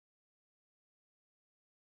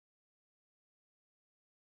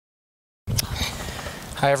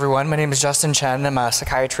Hi everyone, my name is Justin Chen. I'm a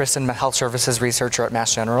psychiatrist and health services researcher at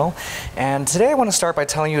Mass General. And today I want to start by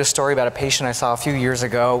telling you a story about a patient I saw a few years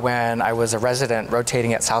ago when I was a resident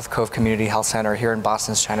rotating at South Cove Community Health Center here in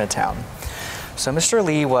Boston's Chinatown. So Mr.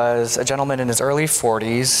 Lee was a gentleman in his early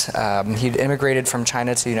 40s. He'd immigrated from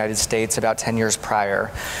China to the United States about 10 years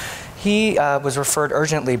prior. He was referred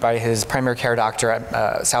urgently by his primary care doctor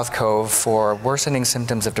at South Cove for worsening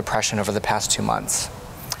symptoms of depression over the past 2 months.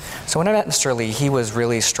 So when I met Mr. Lee, he was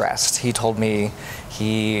really stressed. He told me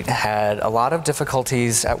he had a lot of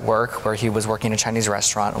difficulties at work where he was working in a Chinese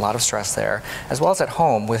restaurant, a lot of stress there, as well as at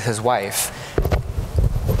home with his wife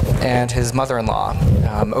and his mother-in-law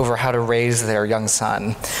over how to raise their young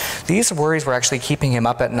son. These worries were actually keeping him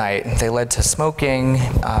up at night. They led to smoking,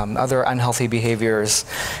 other unhealthy behaviors,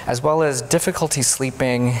 as well as difficulty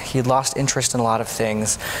sleeping. He'd lost interest in a lot of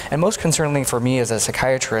things. And most concerningly for me as a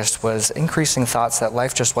psychiatrist was increasing thoughts that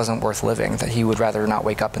life just wasn't worth living, that he would rather not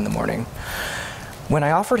wake up in the morning. When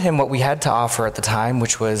I offered him what we had to offer at the time,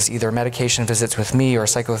 which was either medication visits with me or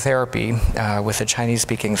psychotherapy with a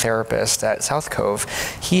Chinese-speaking therapist at South Cove,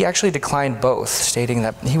 he actually declined both, stating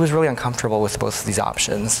that he was really uncomfortable with both of these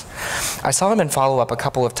options. I saw him in follow-up a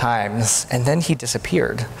couple of times, and then he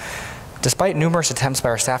disappeared. Despite numerous attempts by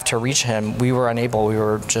our staff to reach him, we were unable. We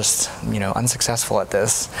were just, unsuccessful at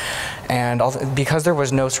this. And because there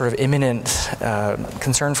was no sort of imminent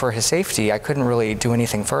concern for his safety, I couldn't really do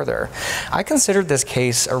anything further. I considered this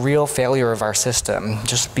case a real failure of our system,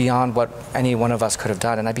 just beyond what any one of us could have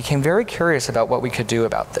done. And I became very curious about what we could do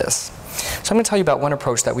about this. So I'm going to tell you about one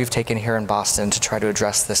approach that we've taken here in Boston to try to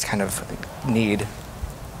address this kind of need.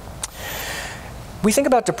 We think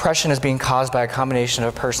about depression as being caused by a combination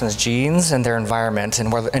of a person's genes and their environment,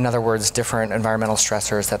 and in other words, different environmental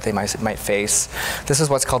stressors that they might face. This is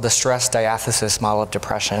what's called the stress diathesis model of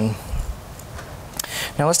depression.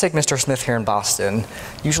 Now let's take Mr. Smith here in Boston.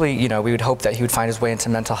 Usually, we would hope that he would find his way into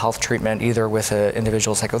mental health treatment either with an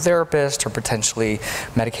individual psychotherapist or potentially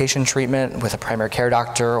medication treatment with a primary care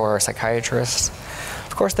doctor or a psychiatrist.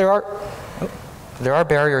 Of course, there are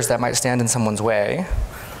barriers that might stand in someone's way.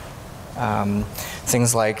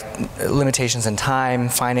 Things like limitations in time,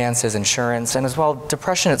 finances, insurance, and as well,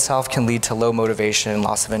 depression itself can lead to low motivation and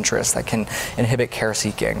loss of interest that can inhibit care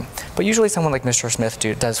seeking. But usually someone like Mr. Smith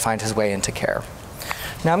does find his way into care.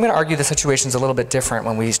 Now I'm going to argue the situation's a little bit different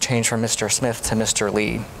when we change from Mr. Smith to Mr.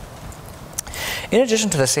 Lee. In addition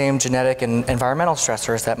to the same genetic and environmental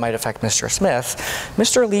stressors that might affect Mr. Smith,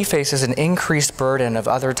 Mr. Lee faces an increased burden of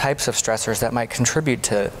other types of stressors that might contribute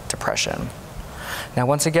to depression. Now,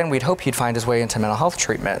 once again, we'd hope he'd find his way into mental health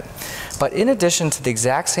treatment. But in addition to the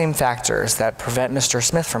exact same factors that prevent Mr.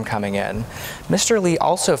 Smith from coming in, Mr. Lee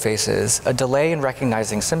also faces a delay in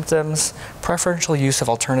recognizing symptoms, preferential use of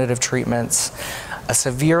alternative treatments, a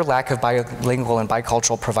severe lack of bilingual and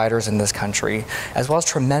bicultural providers in this country, as well as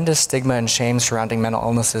tremendous stigma and shame surrounding mental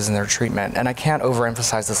illnesses and their treatment. And I can't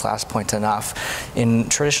overemphasize this last point enough. In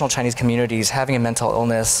traditional Chinese communities, having a mental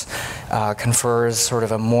illness confers sort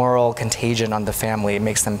of a moral contagion on the family. It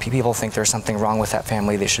makes people think there's something wrong with that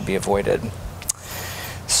family, they should be avoided.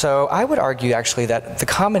 So I would argue actually that the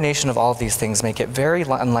combination of all of these things make it very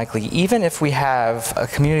unlikely, even if we have a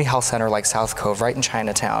community health center like South Cove right in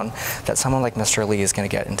Chinatown, that someone like Mr. Lee is going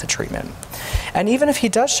to get into treatment. And even if he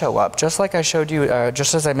does show up, just like I showed you,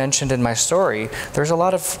 just as I mentioned in my story, there's a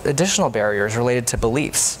lot of additional barriers related to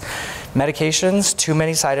beliefs. Medications, too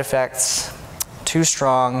many side effects, too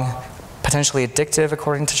strong, potentially addictive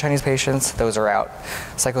according to Chinese patients, those are out.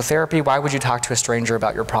 Psychotherapy, why would you talk to a stranger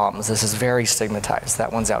about your problems? This is very stigmatized,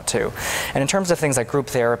 that one's out too. And in terms of things like group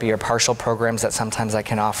therapy or partial programs that sometimes I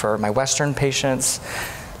can offer my Western patients,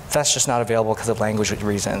 that's just not available because of language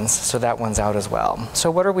reasons, so that one's out as well.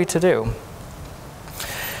 So what are we to do?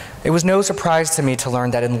 It was no surprise to me to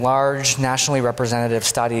learn that in large, nationally representative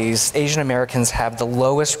studies, Asian Americans have the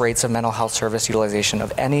lowest rates of mental health service utilization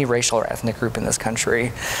of any racial or ethnic group in this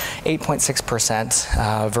country,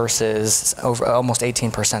 8.6% versus almost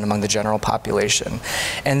 18% among the general population.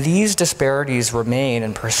 And these disparities remain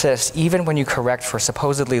and persist even when you correct for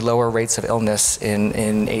supposedly lower rates of illness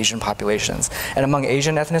in Asian populations. And among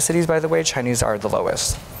Asian ethnicities, by the way, Chinese are the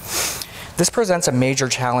lowest. This presents a major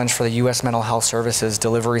challenge for the U.S. mental health services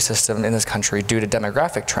delivery system in this country due to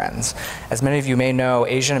demographic trends. As many of you may know,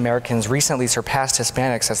 Asian Americans recently surpassed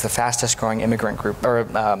Hispanics as the fastest growing immigrant group, or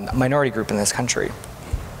minority group in this country.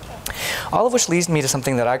 All of which leads me to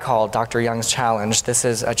something that I call Dr. Young's challenge. This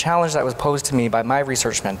is a challenge that was posed to me by my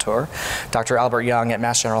research mentor, Dr. Albert Young at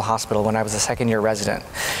Mass General Hospital when I was a second-year resident.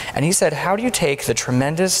 And he said, how do you take the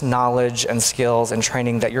tremendous knowledge and skills and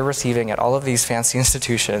training that you're receiving at all of these fancy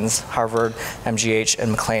institutions, Harvard, MGH,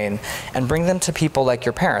 and McLean, and bring them to people like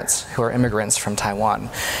your parents, who are immigrants from Taiwan?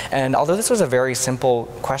 And although this was a very simple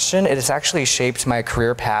question, it has actually shaped my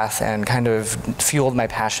career path and kind of fueled my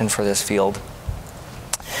passion for this field.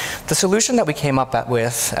 The solution that we came up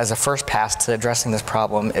with as a first pass to addressing this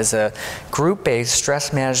problem is a group-based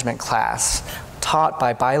stress management class taught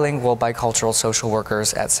by bilingual bicultural social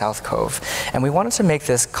workers at South Cove. And we wanted to make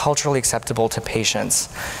this culturally acceptable to patients.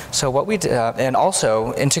 So what we did, and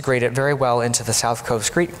also integrate it very well into the South Cove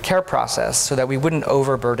care process so that we wouldn't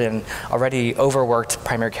overburden already overworked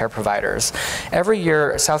primary care providers. Every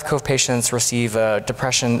year, South Cove patients receive a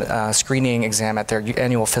depression screening exam at their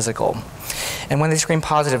annual physical. And when they screen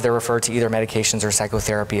positive, they're referred to either medications or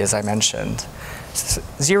psychotherapy, as I mentioned.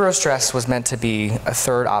 Zero stress was meant to be a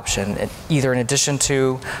third option, either in addition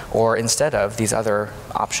to or instead of these other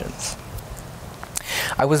options.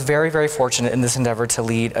 I was very, very fortunate in this endeavor to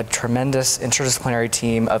lead a tremendous interdisciplinary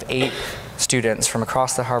team of 8 students from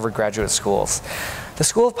across the Harvard graduate schools. The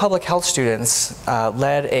School of Public Health students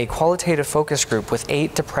led a qualitative focus group with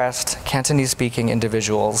 8 depressed Cantonese-speaking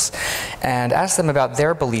individuals and asked them about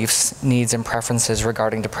their beliefs, needs, and preferences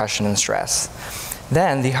regarding depression and stress.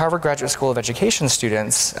 Then the Harvard Graduate School of Education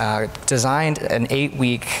students designed an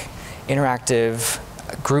 8-week interactive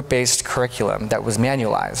group-based curriculum that was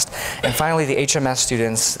manualized. And finally, the HMS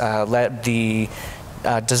students led the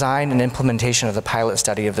design and implementation of the pilot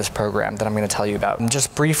study of this program that I'm going to tell you about. And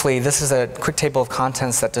just briefly, this is a quick table of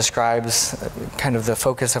contents that describes kind of the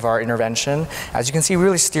focus of our intervention. As you can see, we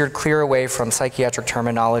really steered clear away from psychiatric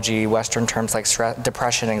terminology, Western terms like stress,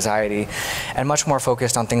 depression, anxiety, and much more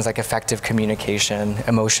focused on things like effective communication,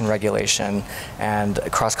 emotion regulation, and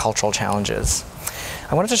cross-cultural challenges.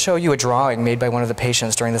 I wanted to show you a drawing made by one of the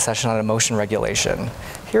patients during the session on emotion regulation.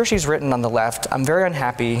 Here she's written on the left, "I'm very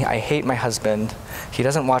unhappy, I hate my husband, he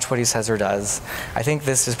doesn't watch what he says or does." I think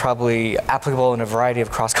this is probably applicable in a variety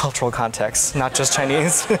of cross-cultural contexts, not just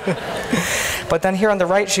Chinese. But then here on the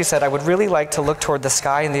right she said, "I would really like to look toward the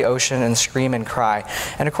sky and the ocean and scream and cry."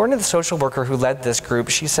 And according to the social worker who led this group,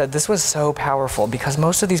 she said this was so powerful because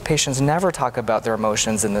most of these patients never talk about their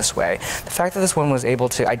emotions in this way. The fact that this woman was able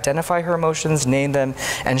to identify her emotions, name them,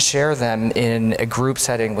 and share them in a group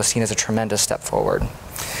setting was seen as a tremendous step forward.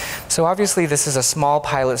 So obviously this is a small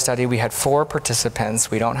pilot study. We had 4 participants.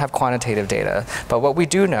 We don't have quantitative data, but what we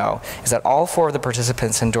do know is that all 4 of the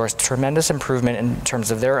participants endorsed tremendous improvement in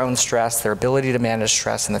terms of their own stress, their ability to manage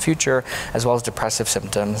stress in the future, as well as depressive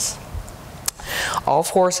symptoms. All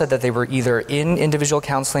 4 said that they were either in individual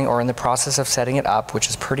counseling or in the process of setting it up, which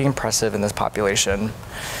is pretty impressive in this population.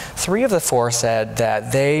 3 of the 4 said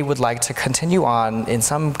that they would like to continue on in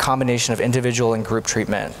some combination of individual and group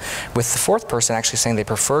treatment, with the 4th person actually saying they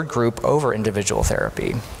preferred group over individual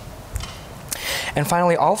therapy. And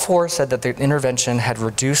finally, all 4 said that the intervention had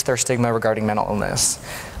reduced their stigma regarding mental illness.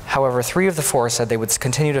 However, 3 of the 4 said they would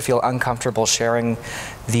continue to feel uncomfortable sharing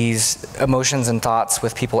these emotions and thoughts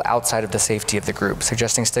with people outside of the safety of the group,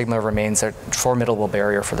 suggesting stigma remains a formidable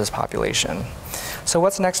barrier for this population. So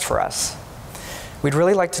what's next for us? We'd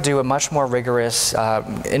really like to do a much more rigorous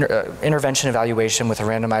intervention evaluation with a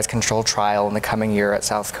randomized controlled trial in the coming year at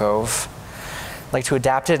South Cove. Like to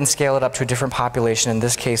adapt it and scale it up to a different population, in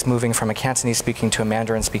this case moving from a Cantonese-speaking to a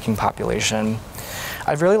Mandarin-speaking population.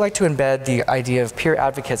 I'd really like to embed the idea of peer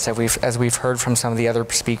advocates as we've heard from some of the other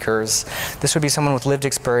speakers. This would be someone with lived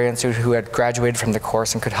experience who had graduated from the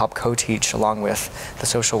course and could help co-teach along with the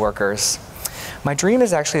social workers. My dream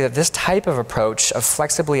is actually that this type of approach of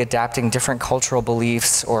flexibly adapting different cultural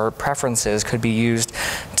beliefs or preferences could be used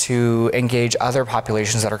to engage other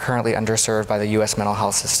populations that are currently underserved by the US mental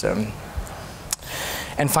health system.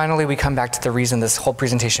 And finally, we come back to the reason this whole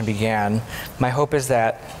presentation began. My hope is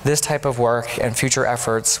that this type of work and future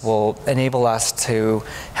efforts will enable us to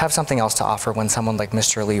have something else to offer when someone like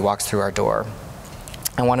Mr. Lee walks through our door.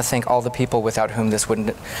 I want to thank all the people without whom this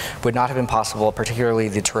would not have been possible, particularly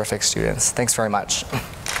the terrific students. Thanks very much.